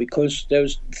now, because there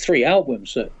was 3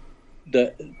 albums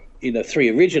that you know, 3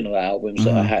 original albums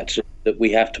that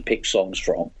we have to pick songs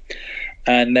from,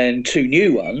 and then 2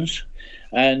 new ones,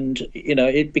 and you know,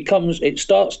 it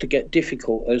starts to get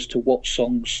difficult as to what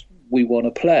songs we want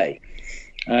to play,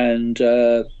 and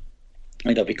you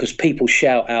know, because people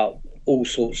shout out all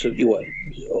sorts of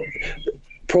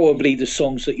probably the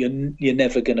songs that you're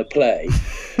never going to play,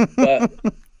 but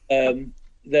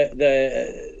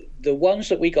the ones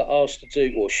that we got asked to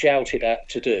do or shouted at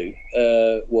to do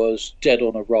was Dead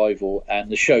on Arrival and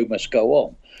The Show Must Go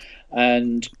On,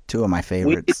 and 2 of my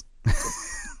favorites.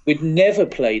 We'd never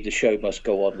played The Show Must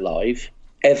Go On live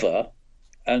ever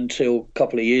until a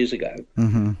couple of years ago.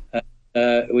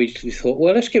 We thought,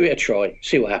 well, let's give it a try,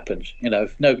 see what happens. You know,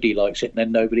 if nobody likes it,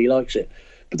 then nobody likes it.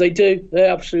 But they do. They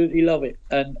absolutely love it.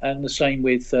 And the same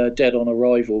with Dead on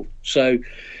Arrival. So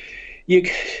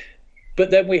but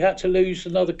then we had to lose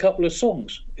another couple of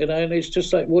songs, you know, and it's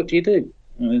just like, what do you do?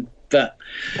 But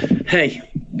hey,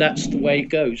 that's the way it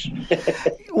goes.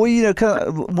 Well, you know,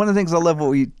 one of the things I love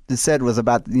what you said was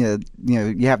about, you know,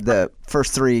 you have the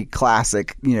first 3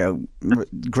 classic, you know,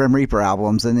 Grim Reaper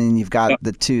albums, and then you've got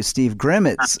the 2 Steve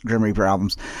Grimmett's Grim Reaper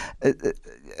albums.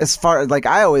 As far, like,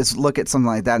 I always look at something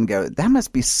like that and go, that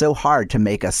must be so hard to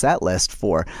make a set list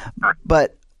for.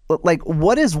 But like,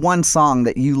 what is one song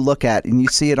that you look at and you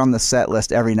see it on the set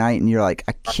list every night and you're like,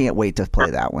 I can't wait to play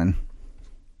that one?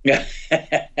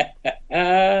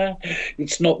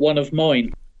 It's not one of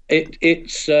mine.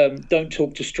 It's Don't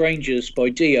Talk to Strangers by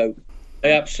Dio.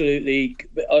 I absolutely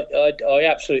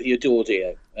adore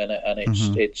Dio, and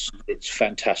it's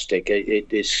fantastic.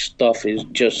 This stuff is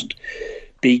just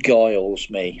beguiles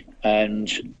me,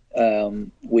 and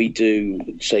we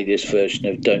do say this version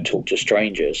of Don't Talk to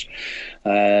Strangers,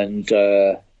 and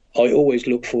I always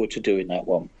look forward to doing that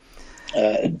one.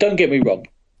 Don't get me wrong,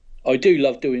 I do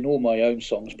love doing all my own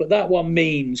songs, but that one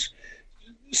means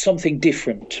something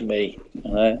different to me,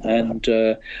 and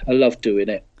I love doing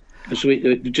it. So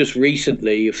just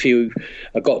recently,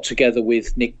 I got together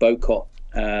with Nick Bocott,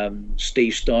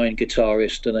 Steve Stein,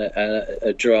 guitarist, and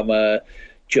a drummer,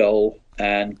 Joel,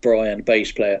 and Brian,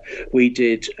 bass player. We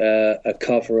did a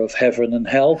cover of Heaven and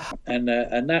Hell, and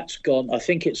that's gone. I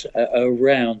think it's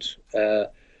around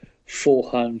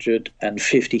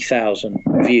 450,000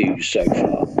 views so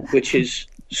far, which is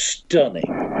stunning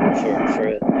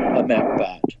for a metal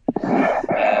band.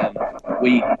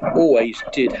 We always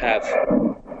did have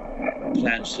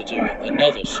plans to do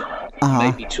another song,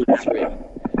 maybe 2 or 3,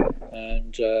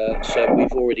 and so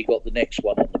we've already got the next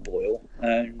one on the boil,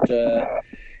 and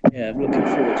I'm looking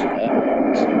forward to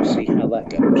that. So we'll see how that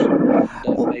goes.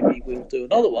 Maybe we'll do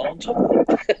another one on top of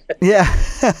it. Yeah.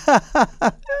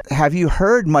 Have you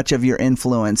heard much of your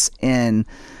influence in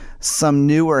some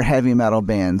newer heavy metal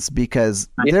bands? Because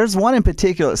there's one in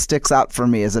particular that sticks out for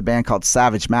me, as a band called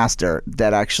Savage Master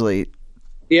that actually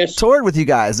toured with you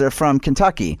guys. They're from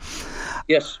Kentucky.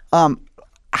 Yes.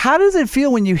 How does it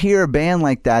feel when you hear a band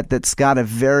like that that's got a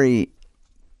very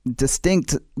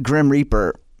distinct Grim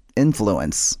Reaper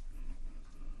influence?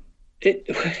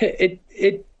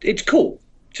 It's cool.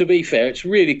 To be fair, it's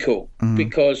really cool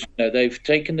because they've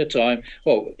taken the time.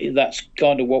 Well, that's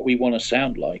kind of what we want to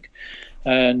sound like,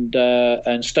 and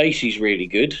Stacey's really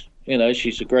good.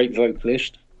 She's a great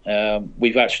vocalist.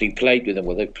 We've actually played with them.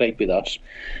 Well, they've played with us,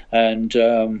 and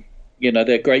they're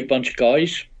a great bunch of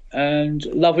guys and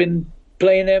loving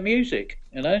playing their music.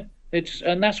 And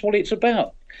that's what it's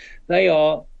about. They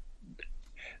are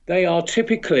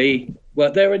typically. Well,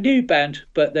 they're a new band,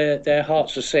 but their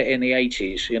hearts are set in the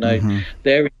 80s.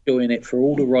 They're enjoying it for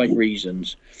all the right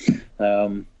reasons,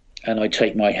 and I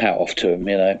take my hat off to them.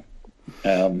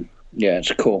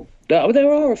 It's cool. There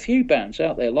are a few bands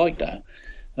out there like that,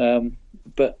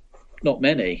 but not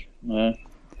many,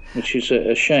 which is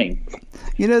a shame.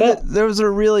 There was a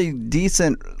really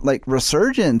decent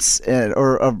resurgence,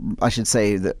 I should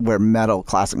say, where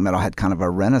classic metal had kind of a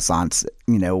renaissance,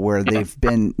 where they've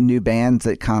been new bands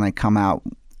that kind of come out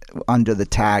under the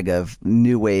tag of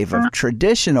new wave of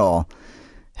traditional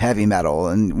heavy metal,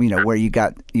 and where you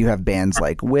have bands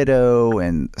like Widow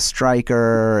and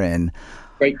Striker and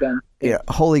great band,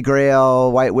 Holy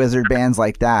Grail, White Wizard, bands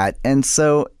like that. And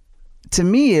so to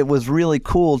me, it was really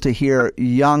cool to hear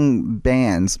young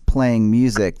bands playing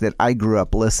music that I grew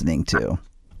up listening to.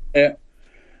 Yeah.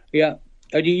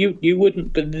 And you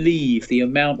wouldn't believe the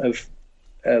amount of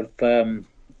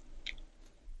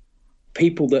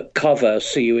people that cover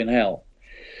 "See You in Hell."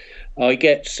 I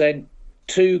get sent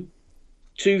two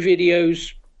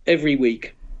videos every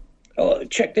week. Oh,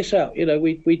 check this out!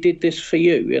 We did this for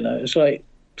you. It's like,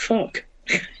 fuck.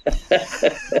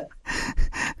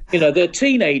 They're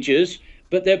teenagers,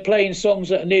 but they're playing songs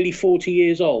that are nearly 40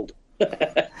 years old.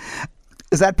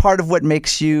 Is that part of what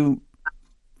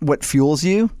fuels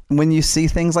you when you see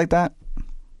things like that?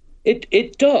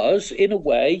 It does, in a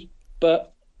way,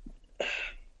 but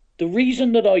the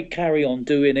reason that I carry on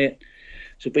doing it,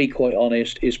 to be quite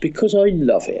honest, is because I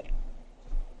love it.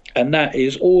 And that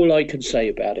is all I can say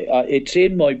about it. It's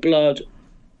in my blood,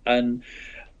 and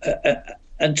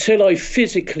until I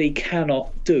physically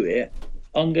cannot do it,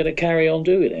 I'm going to carry on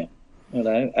doing it,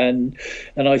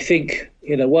 and I think,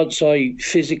 once I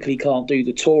physically can't do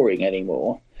the touring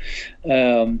anymore,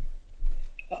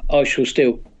 I shall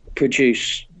still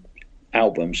produce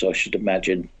albums, I should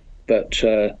imagine. But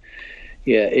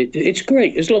it's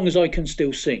great as long as I can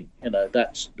still sing.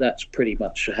 That's pretty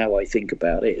much how I think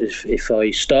about it. If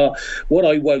I start, what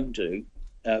I won't do,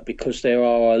 because there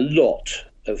are a lot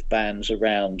of bands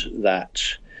around that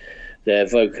their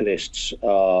vocalists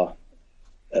are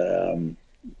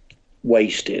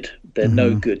wasted. They're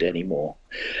no good anymore,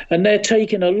 and they're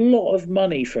taking a lot of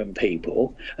money from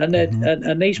people, and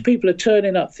and these people are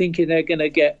turning up thinking they're going to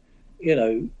get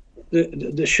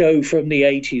the show from the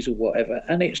 80s or whatever,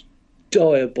 and it's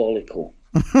diabolical.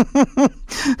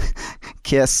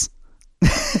 Kiss.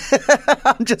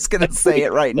 I'm just going to say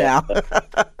it right now.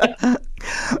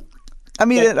 I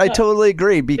mean, I totally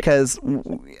agree, because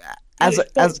as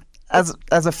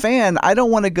a fan, I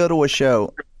don't want to go to a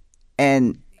show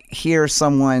and hear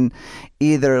someone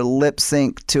either lip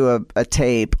sync to a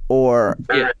tape or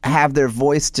have their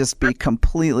voice just be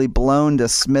completely blown to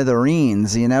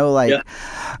smithereens,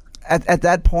 At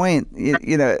that point,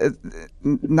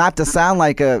 not to sound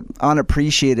like a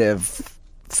unappreciative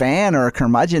fan or a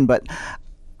curmudgeon, but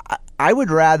I would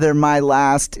rather my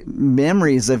last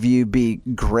memories of you be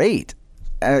great.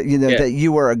 That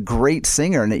you were a great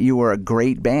singer and that you were a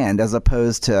great band, as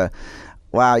opposed to,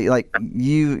 wow,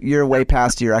 you're way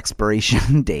past your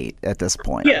expiration date at this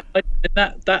point. Yeah,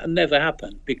 that never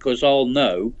happened, because I'll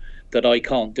know that I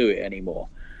can't do it anymore,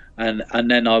 and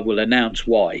then I will announce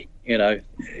why.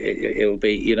 It'll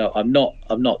be, I'm not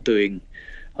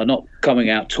coming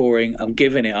out touring. I'm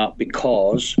giving it up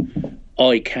because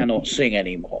I cannot sing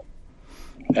anymore,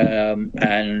 and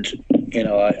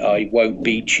I won't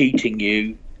be cheating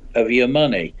you of your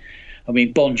money. I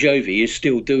mean, Bon Jovi is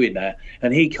still doing that,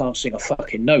 and he can't sing a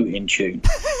fucking note in tune.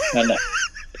 And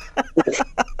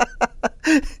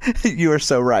You are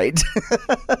so right.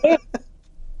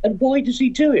 and why does he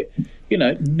do it? You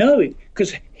know, knowing,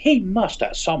 because he must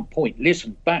at some point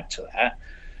listen back to that,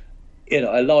 you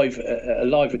know, a live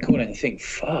recording and think,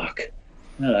 fuck,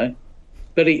 you know.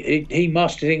 But he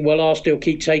must think, well, I'll still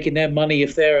keep taking their money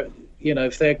if they're, you know,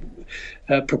 if they're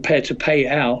prepared to pay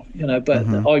it out, you know. But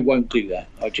I won't do that.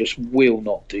 I just will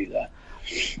not do that.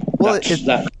 Well,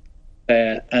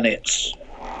 and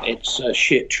it's a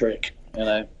shit trick, you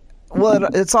know. Well,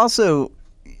 it's also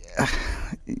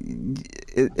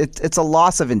it's a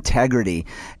loss of integrity,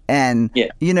 and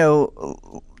you know,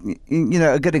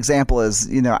 a good example is,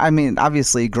 you know, I mean,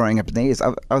 obviously growing up in the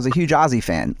 80s, I was a huge Ozzy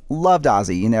fan, loved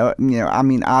Ozzy, you know, I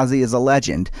mean, Ozzy is a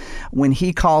legend. When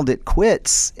he called it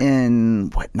quits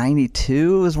in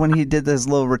 92 is when he did this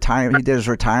little retirement, he did his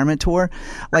retirement tour.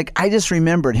 Like, I just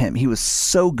remembered him. He was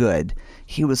so good.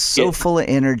 He was so full of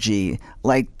energy.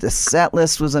 Like, the set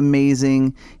list was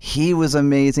amazing. He was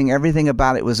amazing. Everything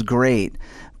about it was great.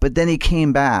 But then he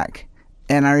came back,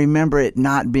 and I remember it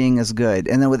not being as good.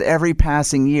 And then with every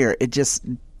passing year, it just,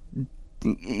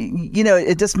 you know,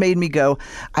 it just made me go,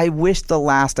 I wish the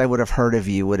last I would have heard of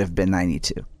you would have been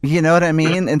 92. You know what I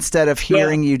mean? Instead of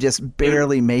hearing you just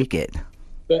barely make it.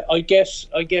 But I guess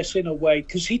in a way,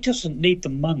 because he doesn't need the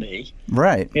money.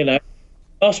 Right. You know,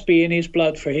 must be in his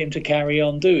blood for him to carry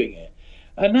on doing it.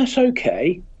 And that's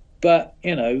okay. But,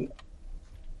 you know,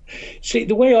 see,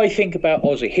 the way I think about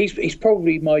Ozzy, he's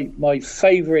probably my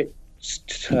favourite,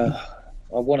 I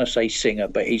want to say singer,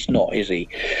 but he's not, is he?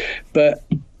 But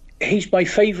he's my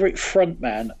favourite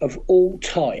frontman of all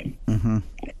time.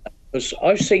 Because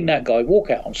I've seen that guy walk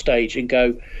out on stage and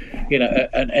go, you know,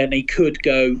 and he could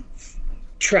go,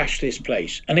 trash this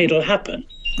place, and it'll happen.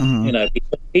 You know,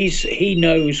 he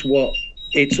knows what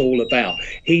it's all about.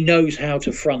 He knows how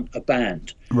to front a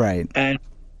band. Right. And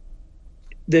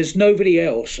there's nobody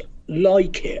else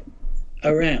like it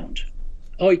around.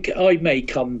 I may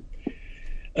come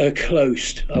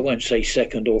close, I won't say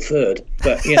second or third,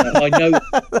 but, you know, I know.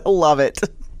 Love it.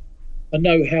 I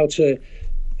know how to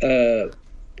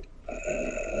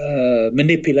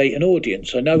manipulate an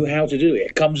audience. I know how to do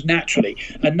it. It comes naturally,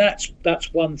 and that's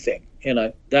one thing. You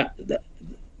know,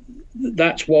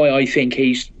 that's why I think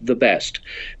he's the best,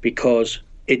 because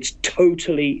it's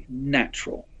totally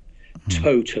natural,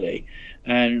 totally,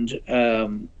 and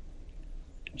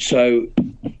so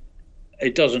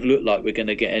it doesn't look like we're going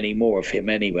to get any more of him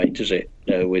anyway, does it?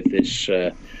 With this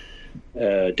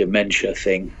dementia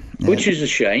thing, which is a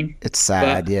shame. It's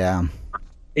sad, yeah.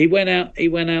 He went out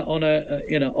on a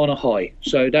on a high,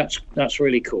 so that's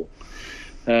really cool.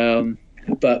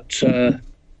 But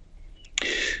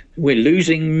we're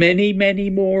losing many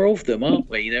more of them, aren't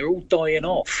we? They're all dying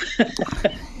off.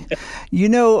 You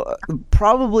know,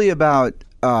 probably about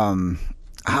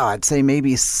I'd say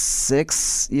maybe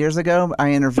 6 years ago,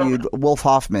 I interviewed Wolf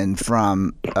Hoffman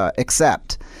from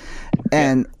Accept.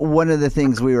 And one of the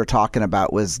things we were talking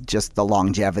about was just the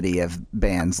longevity of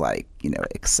bands like, you know,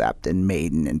 Accept and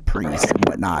Maiden and Priest and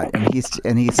whatnot.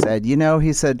 And he said, you know,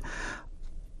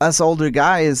 us older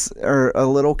guys are a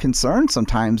little concerned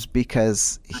sometimes,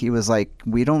 because he was like,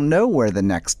 we don't know where the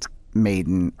next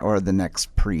Maiden or the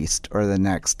next Priest or the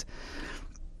next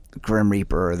Grim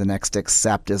Reaper or the next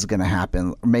Accept is going to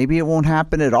happen. Maybe it won't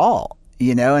happen at all,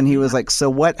 you know? And he was like, so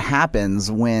what happens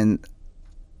when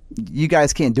you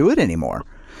guys can't do it anymore,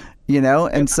 you know?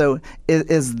 And so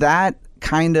is that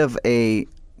kind of a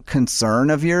concern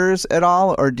of yours at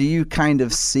all, or do you kind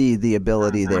of see the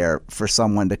ability there for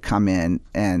someone to come in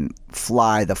and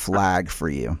fly the flag for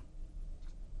you?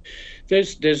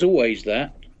 There's always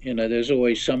that, you know, there's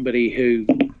always somebody who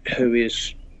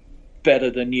is better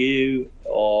than you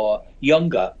or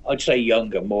younger. I'd say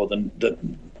younger more than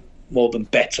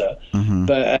better.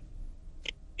 But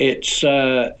it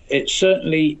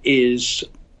certainly is.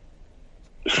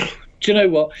 Do you know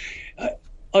what?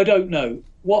 I don't know.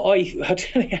 I'll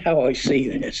tell you how I see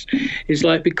this is,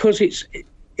 like, because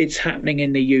it's happening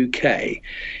in the UK,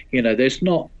 you know, there's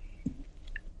not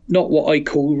what I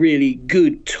call really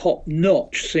good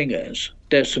top-notch singers.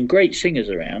 There's some great singers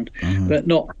around, but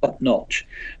not top-notch.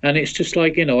 And it's just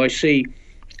like, you know, I see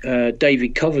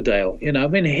David Coverdale, you know, I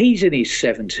mean, he's in his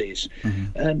 70s,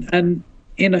 and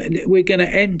you know, we're going to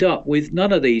end up with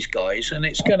none of these guys, and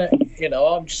it's going to, you know,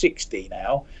 I'm 60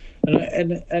 now,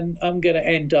 and I'm going to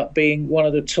end up being one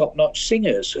of the top-notch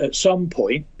singers at some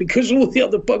point, because all the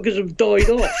other buggers have died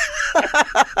off.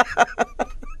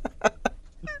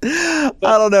 I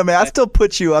don't know, man. I still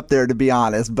put you up there, to be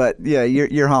honest, but yeah,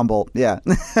 you're humble. Yeah.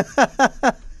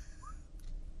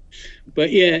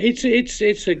 But yeah,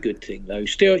 it's a good thing though.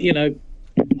 Still,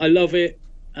 I love it,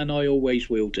 and I always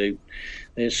will do.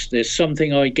 There's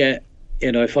something I get,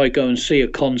 if I go and see a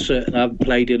concert and I haven't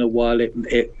played in a while,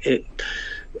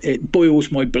 it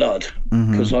boils my blood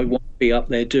because I want to be up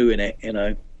there doing it,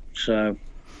 So,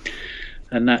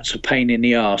 and that's a pain in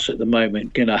the arse at the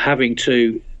moment. Having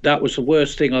to. That was the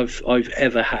worst thing I've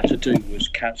ever had to do was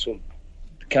cancel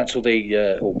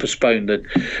or postpone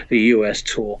the US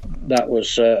tour. That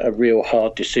was a real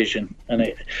hard decision, and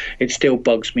it still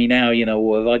bugs me now.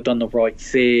 Have I done the right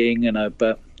thing?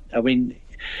 But I mean,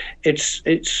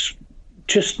 it's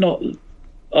just not.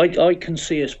 I can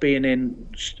see us being in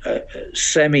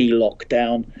semi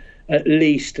lockdown at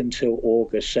least until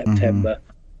August, September,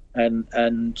 and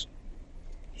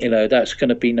that's going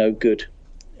to be no good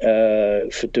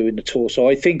for doing the tour. So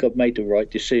I think I've made the right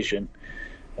decision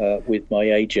with my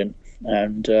agent,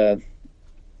 and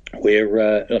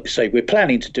we're like I say, we're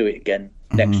planning to do it again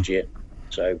next year.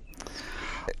 So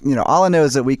all I know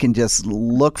is that we can just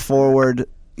look forward,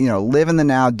 live in the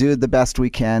now, do the best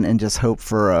we can, and just hope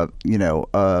for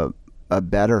a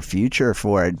better future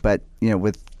for it. But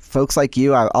with folks like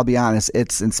you, I'll be honest,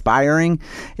 it's inspiring.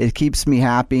 It keeps me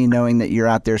happy knowing that you're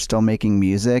out there still making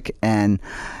music. And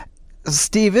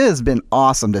Steve, it has been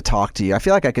awesome to talk to you. I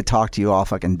feel like I could talk to you all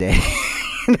fucking day.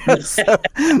 So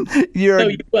you're. No,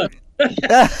 you won't.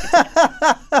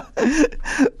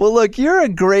 Well, look, you're a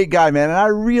great guy, man, and I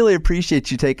really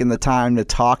appreciate you taking the time to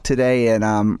talk today.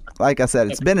 And like I said,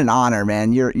 it's been an honor,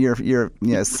 man. You're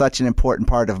such an important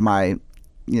part of my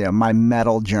my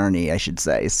metal journey, I should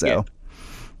say. So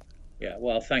yeah,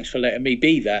 well, thanks for letting me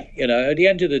be that. At the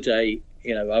end of the day,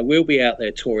 I will be out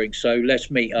there touring, so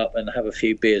let's meet up and have a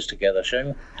few beers together, shall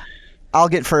we? I'll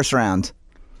get first round.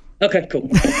 Okay, cool.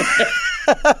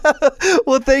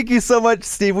 Well, thank you so much,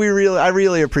 Steve. I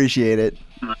really appreciate it.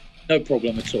 No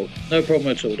problem at all. No problem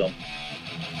at all, Dom.